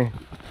I seen.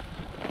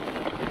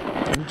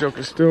 That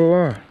joker's still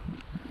alive.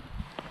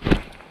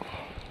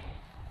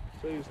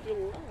 So he was still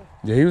alive?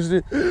 Yeah, he was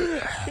still.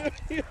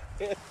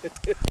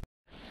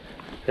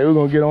 Hey, we're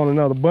gonna get on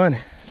another bunny.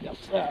 Yep.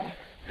 Yeah.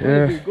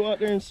 Hey, go out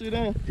there and sit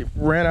down. He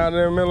ran out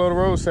there in the middle of the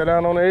road, sat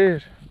down on the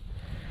edge.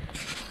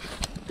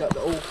 Got the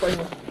old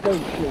famous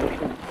boat show.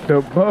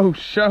 The boat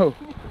show.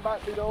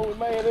 Might be the only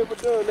man ever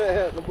done that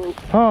happening, bro.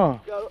 Huh?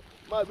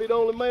 Might be the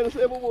only man that's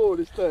ever wore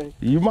this thing.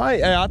 You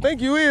might. Hey, I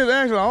think you is,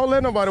 actually. I don't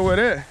let nobody wear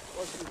that.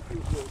 What's this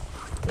cute boy?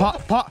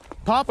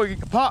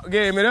 Pop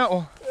gave me that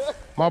one.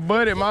 My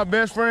buddy, my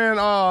best friend,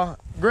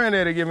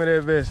 granddaddy gave me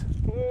that vest.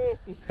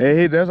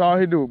 Hey, that's all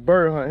he do,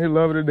 bird hunt. He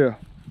love it to death.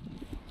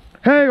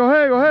 Hey go.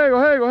 Hey go.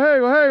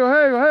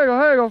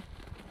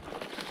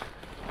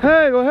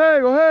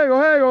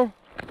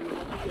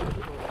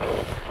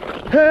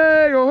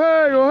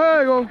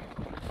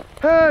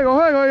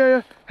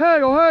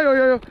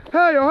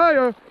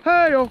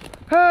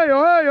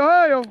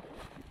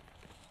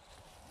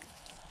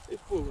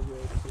 It's full of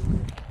rabbits in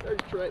there.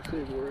 There's tracks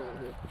everywhere out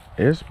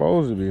here. It's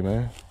supposed to be,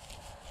 man.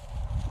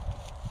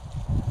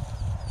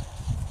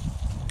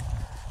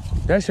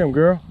 That's him,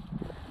 girl.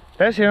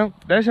 That's him.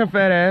 That's him,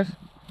 fat ass.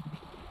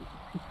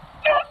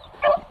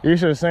 You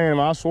should have seen him.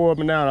 I swore up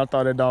and down I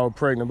thought that dog was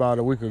pregnant about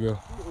a week ago.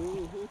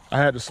 I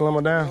had to slim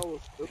her down. I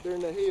was up there in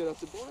the head. I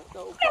said, boy, that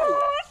dog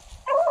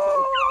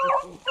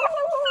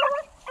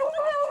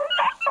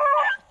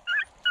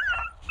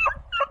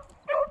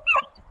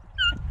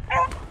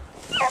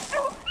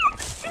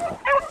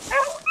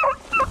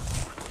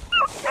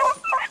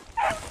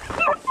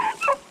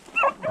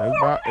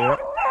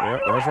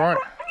Yep, that's right.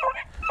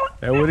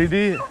 That's what he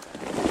did.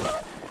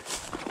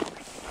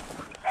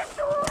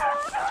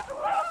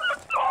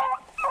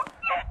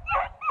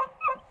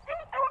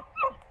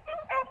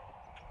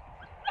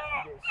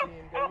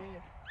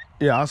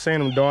 Yeah, I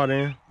seen him dart in.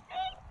 I'm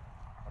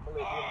gonna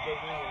let them go in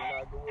and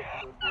I'll go up a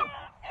little bit.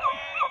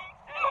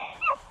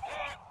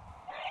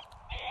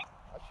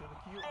 I should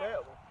have killed that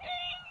one.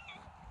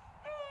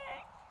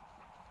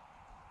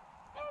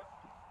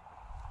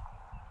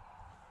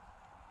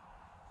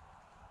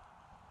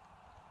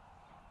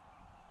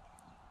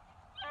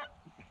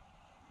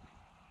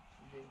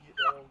 You didn't get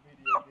that on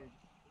video, did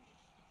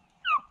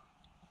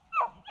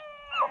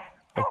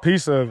you? A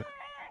piece of it.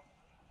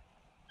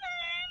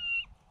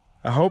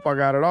 I hope I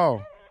got it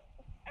all.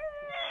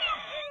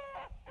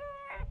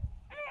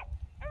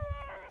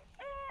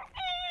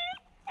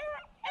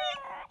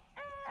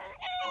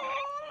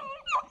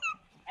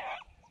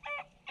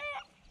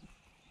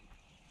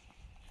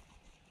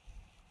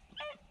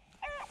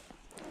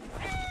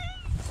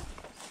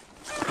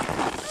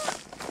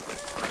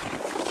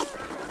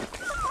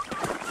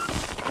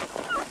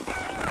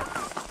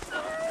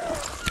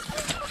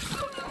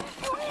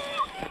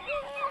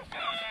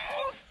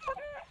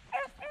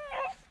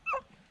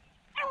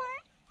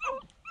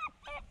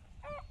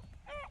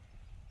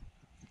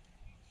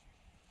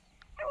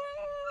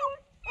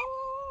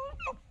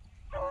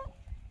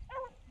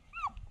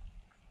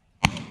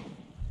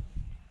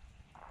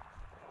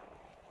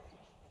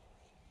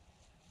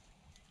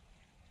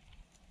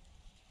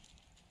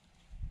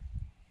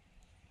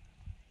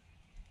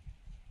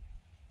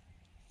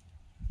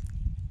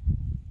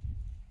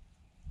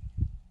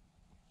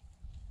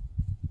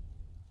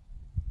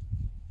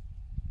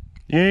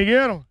 You ain't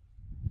get him?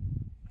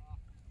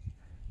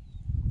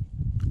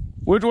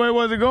 Which way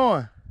was it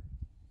going?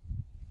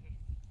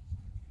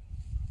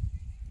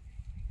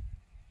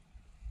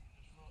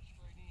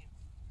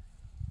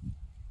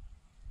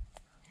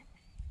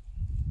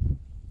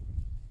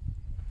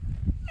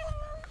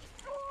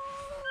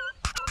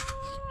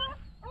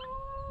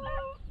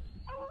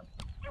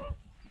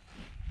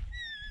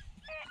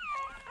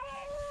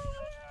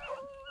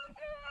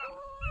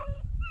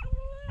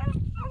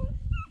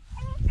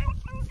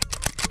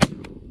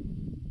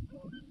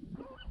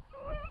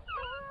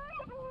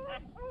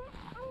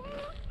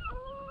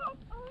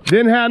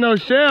 Didn't have no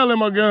shell in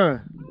my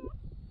gun.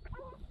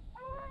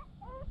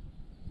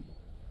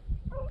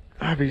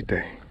 I be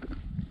dang.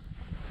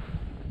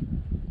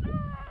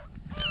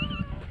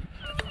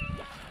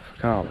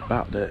 Forgot all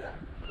about that.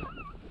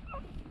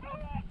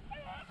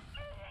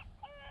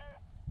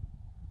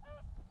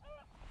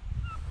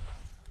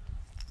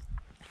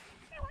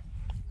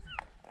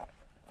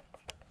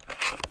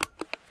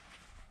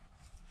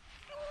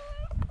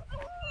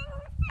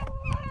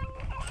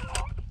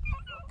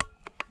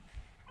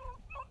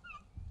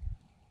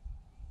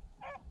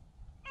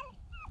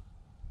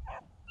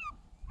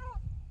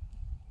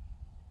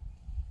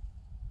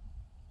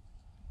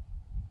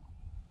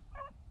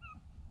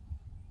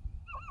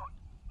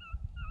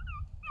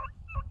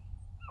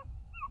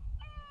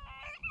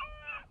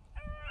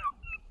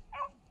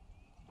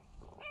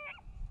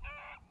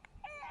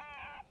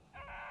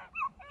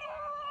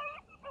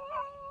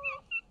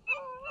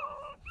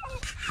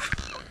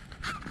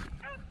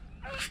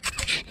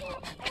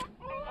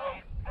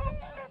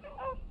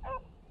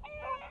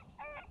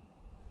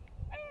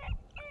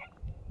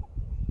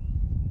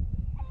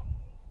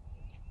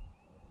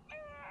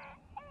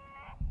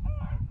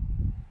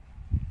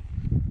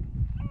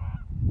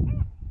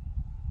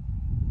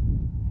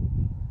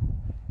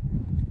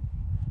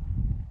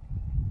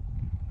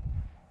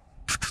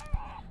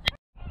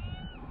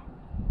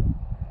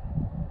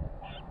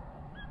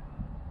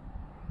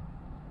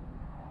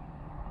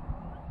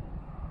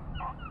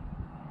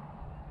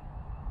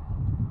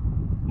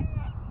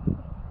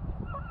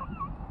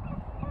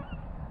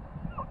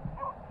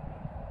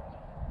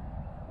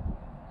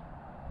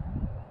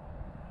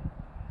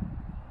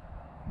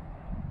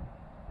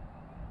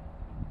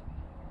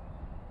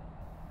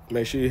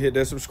 Make sure you hit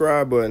that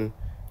subscribe button.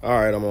 All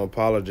right, I'm gonna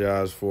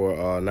apologize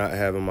for not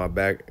having my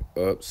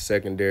backup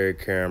secondary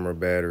camera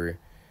battery.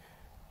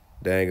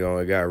 Dang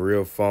on, it got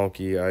real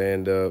funky. I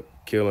ended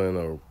up killing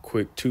a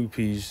quick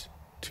 2-piece.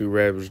 2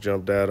 rabbits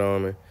jumped out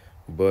on me,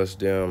 bust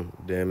them.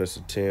 Then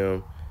Mr.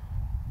 Tim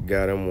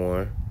got him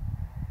one,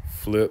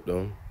 flipped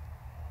them.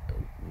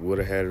 Would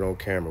have had it on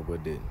camera,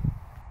 but didn't.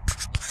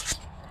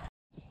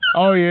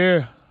 Oh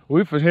yeah,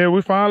 we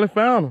finally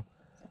found him.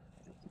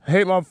 I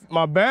hate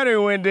my battery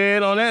went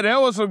dead on that. That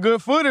was some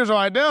good footage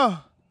right there.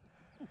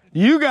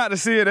 You got to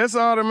see it, that's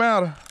all that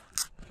matters.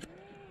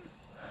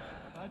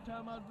 By the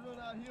time I drilled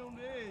out here on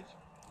the edge,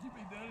 you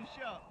be done and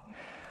shot.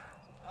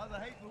 I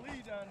was hate to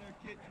leave down there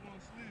catching one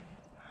slip.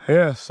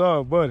 Yeah,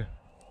 so buddy.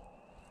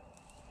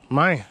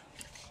 Man.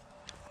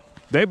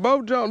 They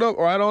both jumped up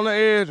right on the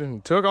edge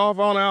and took off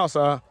on the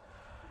outside.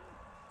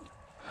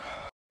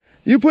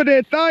 You put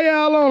that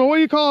thigh-out on,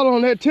 what you call it,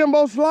 on that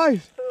Timbo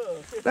slice?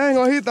 Dang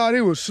on, he thought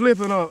he was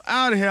slipping up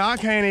out of here. I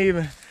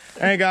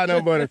ain't got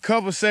nothing but a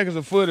couple seconds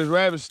of footage.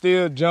 Rabbit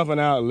still jumping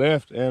out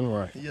left and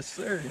right. Yes,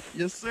 sir.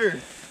 Yes, sir.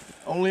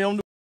 Only on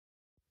the...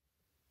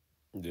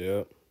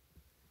 Yep.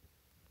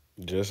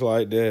 Just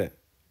like that.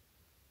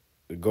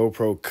 The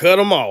GoPro cut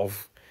them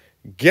off.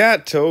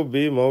 Got to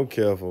be more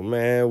careful.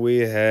 Man, we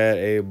had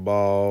a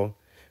ball.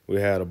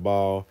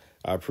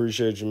 I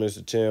appreciate you,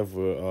 Mr. Tim,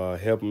 for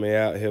helping me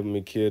out, helping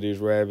me kill these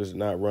rabbits,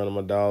 not running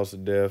my dogs to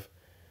death.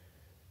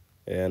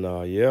 And,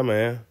 yeah,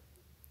 man,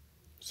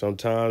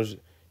 sometimes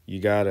you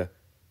got to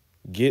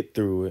get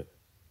through it,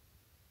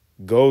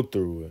 go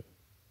through it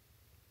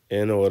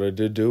in order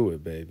to do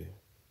it, baby.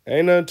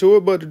 Ain't nothing to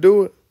it but to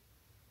do it.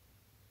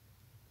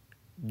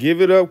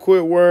 Give it up,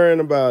 quit worrying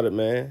about it,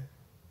 man.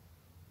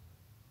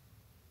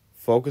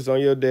 Focus on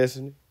your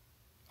destiny.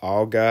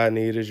 All God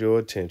needs is your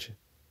attention.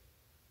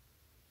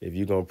 If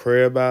you're going to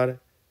pray about it,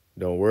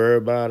 don't worry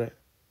about it.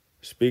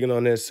 Speaking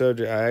on that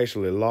subject, I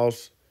actually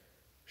lost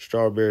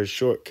Strawberry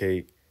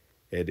Shortcake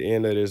at the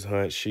end of this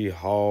hunt. She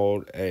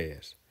hauled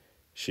ass.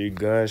 She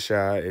gun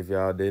shy. If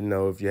y'all didn't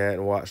know, if you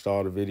hadn't watched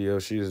all the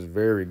videos, she is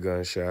very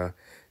gun shy.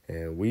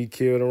 And we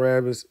killed the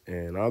rabbits,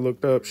 and I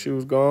looked up, she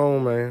was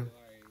gone, man.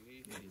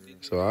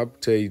 So I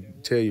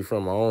tell you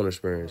from my own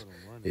experience,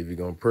 if you're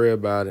going to pray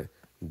about it,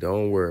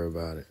 don't worry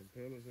about it.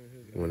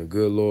 When the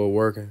good Lord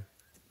working,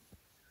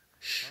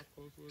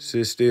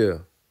 sit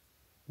still.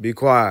 Be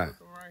quiet.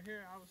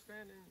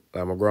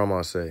 Like my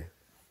grandma say.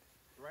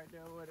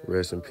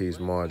 Rest in peace,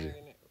 Margie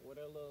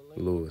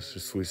Lewis,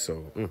 sweet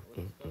soul.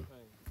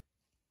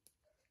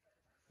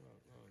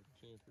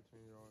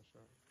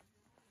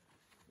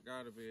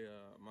 Gotta be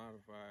a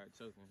modified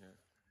choking here.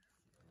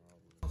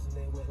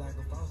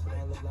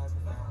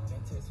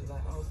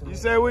 You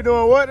say we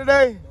doing what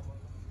today?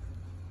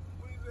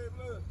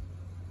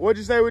 What'd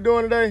you say we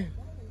doing today?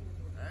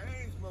 I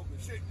ain't smoking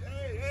shit.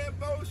 Hey,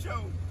 elbow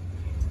show.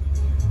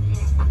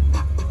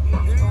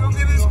 You gonna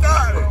get it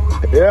started.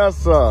 Yes,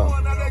 sir.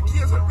 Going out there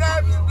kill some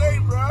rabbits today,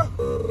 bro.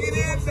 Get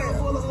in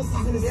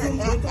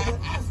there.